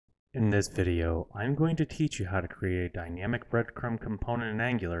In this video, I'm going to teach you how to create a dynamic breadcrumb component in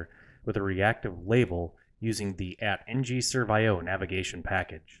Angular with a reactive label using the @NgServe-io navigation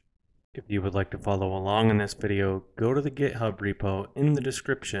package. If you would like to follow along in this video, go to the GitHub repo in the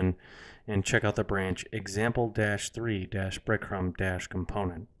description and check out the branch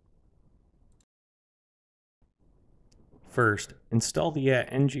example-3-breadcrumb-component. First, install the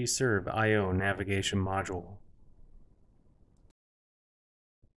 @NgServe-io navigation module.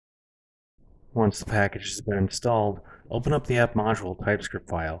 Once the package has been installed, open up the app module TypeScript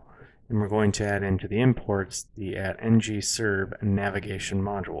file, and we're going to add into the imports the @NgServe navigation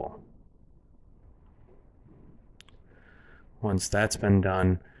module. Once that's been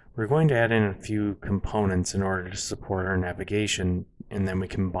done, we're going to add in a few components in order to support our navigation, and then we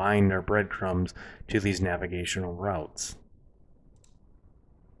can bind our breadcrumbs to these navigational routes.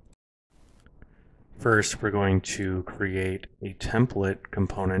 First, we're going to create a template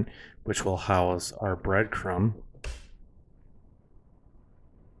component which will house our breadcrumb.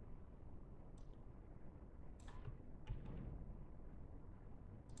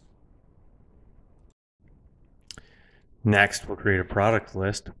 Next, we'll create a product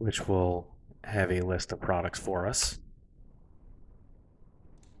list which will have a list of products for us.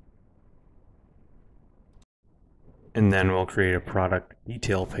 And then we'll create a product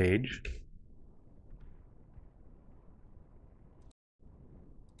detail page.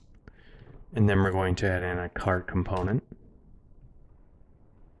 And then we're going to add in a cart component.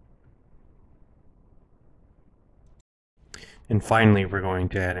 And finally, we're going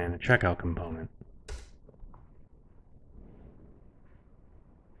to add in a checkout component.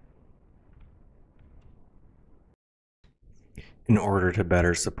 In order to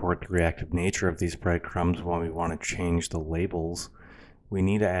better support the reactive nature of these breadcrumbs when we want to change the labels, we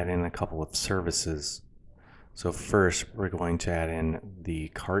need to add in a couple of services. So first, we're going to add in the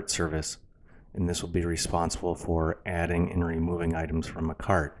cart service, and this will be responsible for adding and removing items from a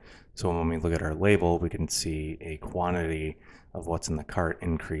cart. So when we look at our label, we can see a quantity of what's in the cart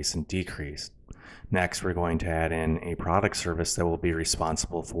increase and decrease. Next, we're going to add in a product service that will be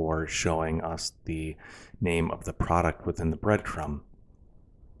responsible for showing us the name of the product within the breadcrumb.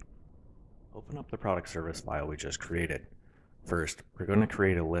 Open up the product service file we just created. First, we're going to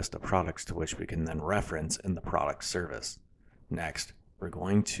create a list of products to which we can then reference in the product service. Next, we're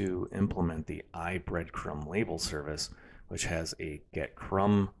going to implement the iBreadcrumb label service, which has a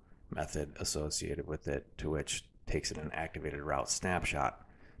getCrumb method associated with it, to which takes in an activated route snapshot.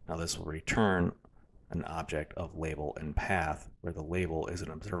 Now this will return an object of label and path, where the label is an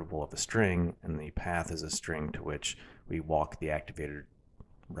observable of a string and the path is a string to which we walk the activated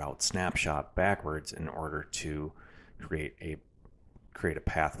route snapshot backwards in order to create a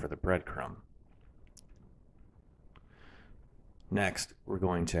path for the breadcrumb. Next, we're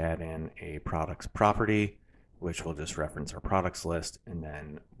going to add in a products property, which will just reference our products list, and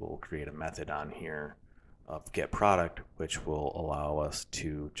then we'll create a method on here of getProduct, which will allow us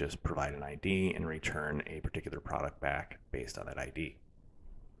to just provide an ID and return a particular product back based on that ID.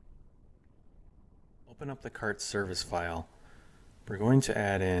 Open up the cart service file. We're going to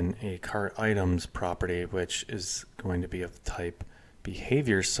add in a cart items property, which is going to be of the type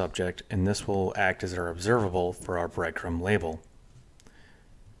behavior subject, and this will act as our observable for our breadcrumb label.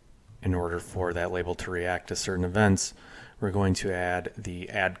 In order for that label to react to certain events, we're going to add the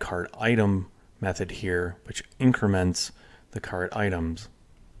addCartItem method here, which increments the cart items.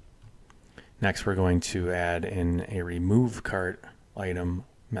 Next, we're going to add in a removeCartItem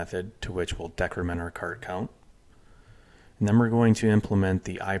method, to which will decrement our cart count. And then we're going to implement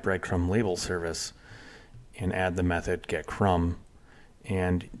the iBreadcrumb label service and add the method getCrumb.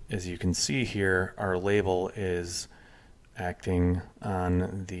 And as you can see here, our label is acting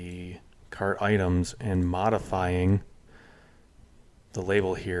on the cart items and modifying the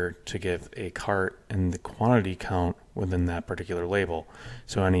label here to give a cart and the quantity count within that particular label.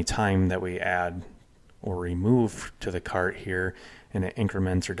 So any time that we add or remove to the cart here and it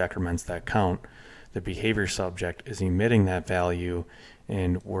increments or decrements that count, the behavior subject is emitting that value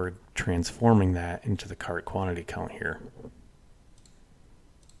and we're transforming that into the cart quantity count here.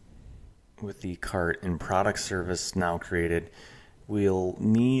 With the cart and product service now created, we'll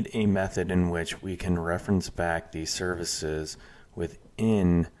need a method in which we can reference back these services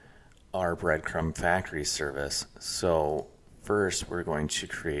within our breadcrumb factory service. So first, we're going to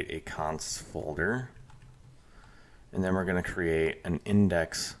create a const folder, and then we're going to create an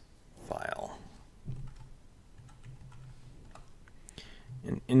index file.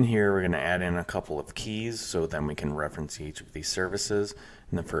 And in here, we're going to add in a couple of keys so then we can reference each of these services.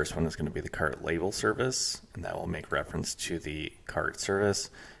 And the first one is going to be the cart label service, and that will make reference to the cart service.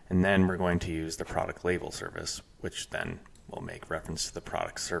 And then we're going to use the product label service, which then will make reference to the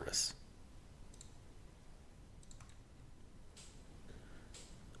product service.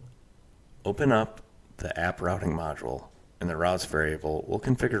 Open up the app routing module. In the routes variable, we'll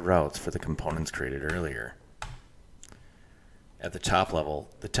configure routes for the components created earlier. At the top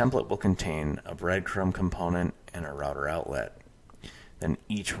level, the template will contain a breadcrumb component and a router outlet. Then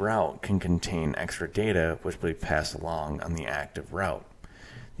each route can contain extra data which will be passed along on the active route.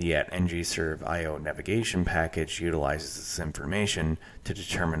 The NgServe-io navigation package utilizes this information to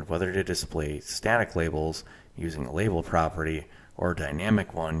determine whether to display static labels using a label property or a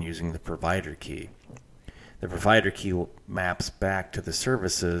dynamic one using the provider key. The provider key maps back to the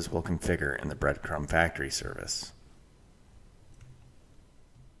services we'll configure in the breadcrumb factory service.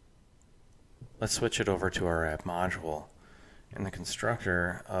 Let's switch it over to our app module. In the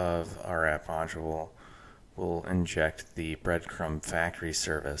constructor of our app module, we'll inject the breadcrumb factory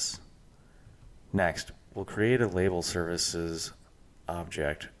service. Next, we'll create a label services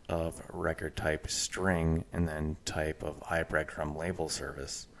object of record type string and then type of iBreadcrumb label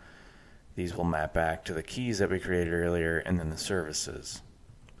service. These will map back to the keys that we created earlier and then the services.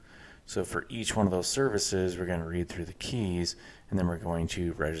 So for each one of those services, we're going to read through the keys and then we're going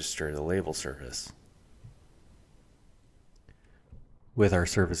to register the label service. With our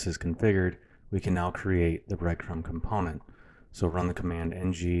services configured, we can now create the breadcrumb component. So run the command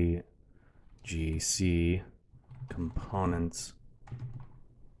ngGC components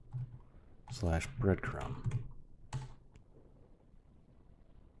 /breadcrumb.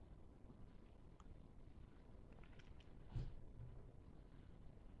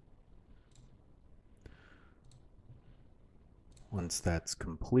 Once that's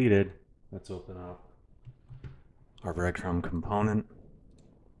completed, let's open up our breadcrumb component.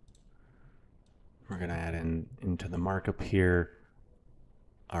 We're going to add into the markup here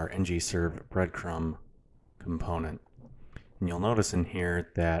our NgServe-breadcrumb component. And you'll notice in here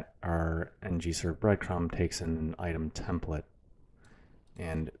that our NgServe-breadcrumb takes in an item template.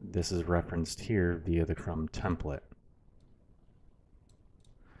 And this is referenced here via the crumb template.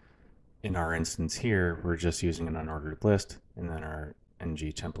 In our instance here, we're just using an unordered list, and then our ng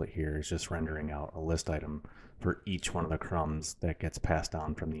template here is just rendering out a list item for each one of the crumbs that gets passed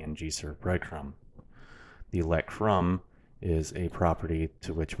down from the NgServe-breadcrumb. The let crumb is a property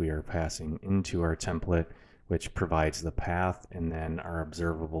to which we are passing into our template, which provides the path and then our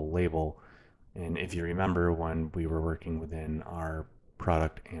observable label. And if you remember when we were working within our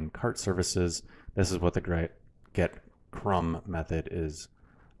product and cart services, this is what the get crumb method is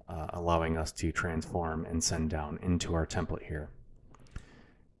allowing us to transform and send down into our template here.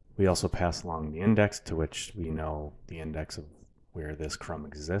 We also pass along the index, to which we know the index of where this crumb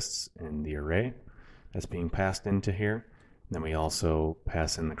exists in the array that's being passed into here. Then we also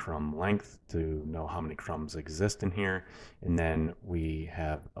pass in the crumb length to know how many crumbs exist in here. And then we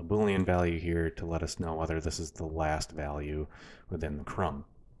have a Boolean value here to let us know whether this is the last value within the crumb.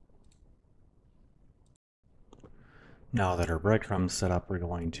 Now that our breadcrumb's set up, we're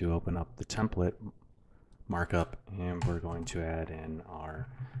going to open up the template markup and we're going to add in our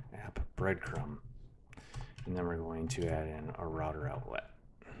app breadcrumb. And then we're going to add in a router outlet.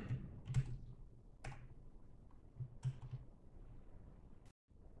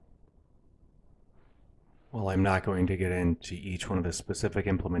 While I'm not going to get into each one of the specific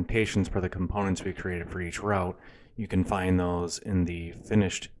implementations for the components we created for each route, you can find those in the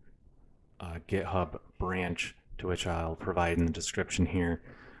finished GitHub branch, to which I'll provide in the description here.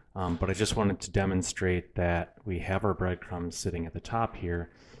 But I just wanted to demonstrate that we have our breadcrumbs sitting at the top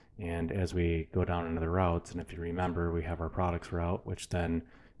here, and as we go down into the routes, and if you remember, we have our products route, which then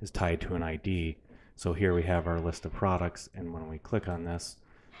is tied to an ID. So here we have our list of products, and when we click on this,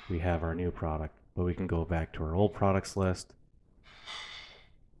 we have our new product. But we can go back to our old products list,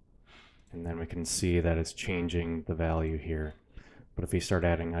 and then we can see that it's changing the value here. But if we start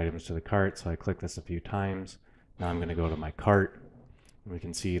adding items to the cart, so I click this a few times, now I'm going to go to my cart, and we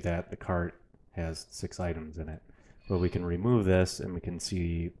can see that the cart has 6 items in it. But we can remove this, and we can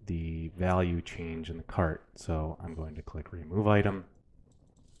see the value change in the cart. So I'm going to click remove item,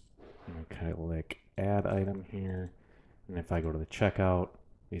 and I click add item here, and if I go to the checkout,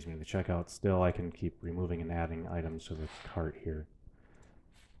 leads me to the checkout. Still, I can keep removing and adding items to the cart here.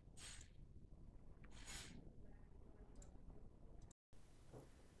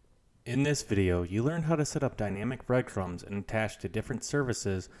 In this video, you learned how to set up dynamic breadcrumbs and attach to different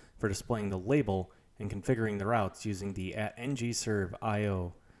services for displaying the label and configuring the routes using the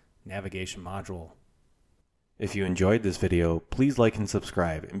NgServe-io navigation module. If you enjoyed this video, please like and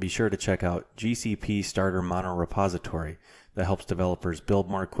subscribe, and be sure to check out GCP Starter Mono Repository. that helps developers build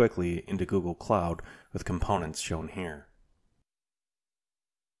more quickly into Google Cloud with components shown here.